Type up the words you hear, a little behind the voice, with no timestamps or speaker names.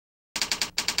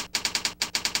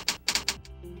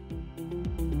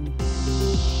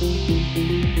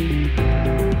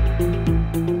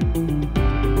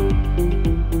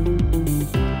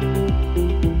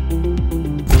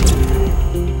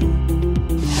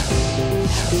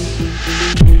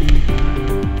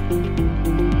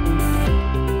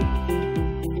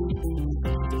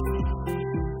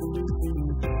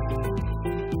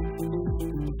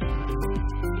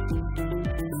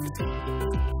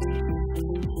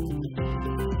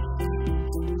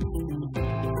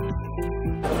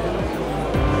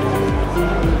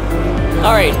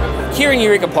All right, here in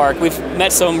Eureka Park, we've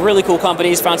met some really cool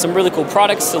companies, found some really cool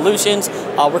products, solutions.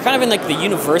 We're kind of in like the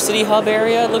university hub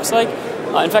area, it looks like.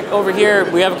 In fact, over here,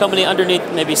 we have a company underneath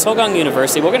maybe Sogang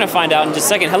University. We're going to find out in just a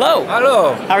second. Hello.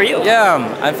 Hello. How are you?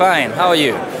 Yeah, I'm fine. How are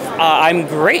you? I'm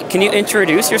great. Can you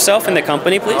introduce yourself and the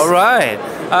company, please? All right.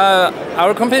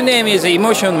 Our company name is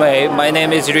Imotionwave. My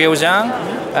name is Ryo Zhang.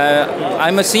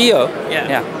 I'm a CEO.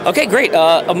 Yeah. Okay, great.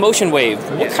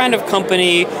 Imotionwave. What kind of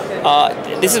company?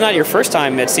 This is not your first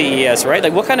time at CES, right?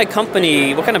 Like, what kind of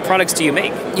company? What kind of products do you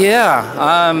make?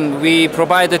 Yeah. We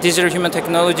provide the digital human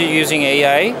technology using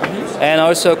AI, and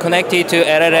also connected to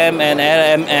LLM and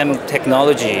LMM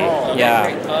technology. Yeah.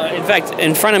 In fact,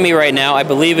 in front of me right now, I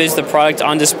believe is the product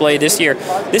on display this year.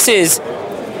 This is,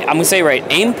 I'm gonna say right,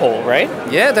 AIMPLE, right?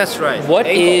 Yeah, that's right. What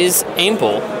is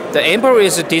AIMPLE? The AIMPLE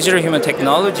is a digital human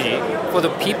technology for the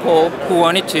people who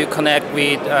wanted to connect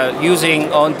with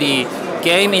using on the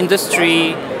game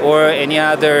industry or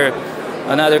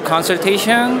another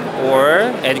consultation or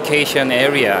education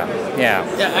area. Yeah.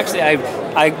 Yeah, actually,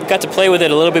 I got to play with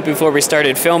it a little bit before we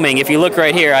started filming. If you look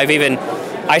right here,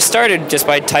 I started just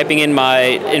by typing in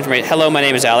my information. Hello, my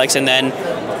name is Alex, and then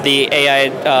the AI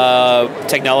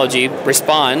technology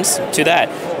responds to that.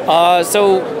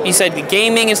 So you said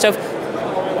gaming and stuff.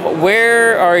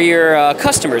 Where are your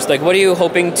customers? Like, what are you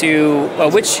hoping to?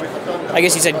 Which, I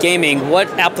guess you said gaming. What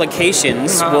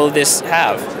applications will this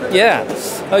have?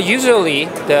 Yeah, usually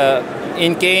the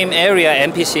in-game area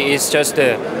NPC is just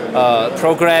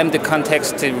programmed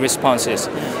context responses.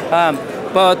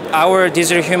 But our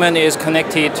digital human is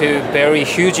connected to very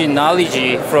huge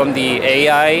knowledge from the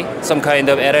AI, some kind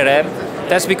of LLM.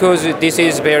 That's because this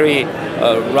is very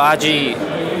large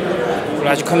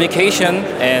communication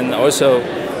and also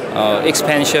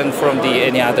expansion from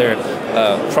any other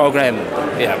programming.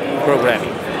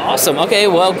 Awesome. Okay.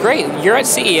 Well, great. You're at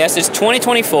CES. It's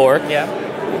 2024. Yeah.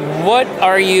 What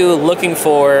are you looking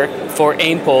for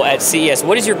AIMPLE at CES?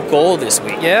 What is your goal this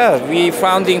week? Yeah, we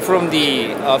finding from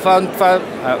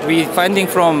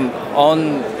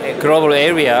on a global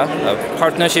area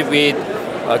partnership with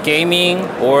gaming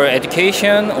or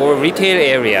education or retail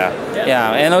area.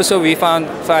 Yeah, and also we find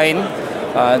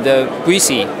the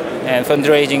VC and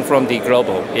fundraising from the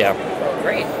global. Yeah.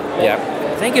 Great. Yeah.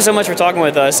 Thank you so much for talking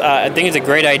with us. I think it's a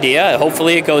great idea.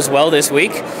 Hopefully it goes well this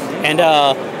week, and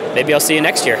maybe I'll see you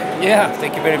next year. Yeah,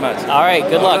 thank you very much. All right,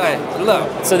 good luck. Right. Good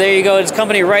luck. So there you go. It's a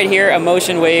company right here,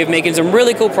 Imotionwave, making some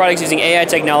really cool products using AI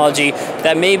technology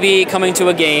that may be coming to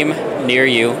a game near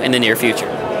you in the near future.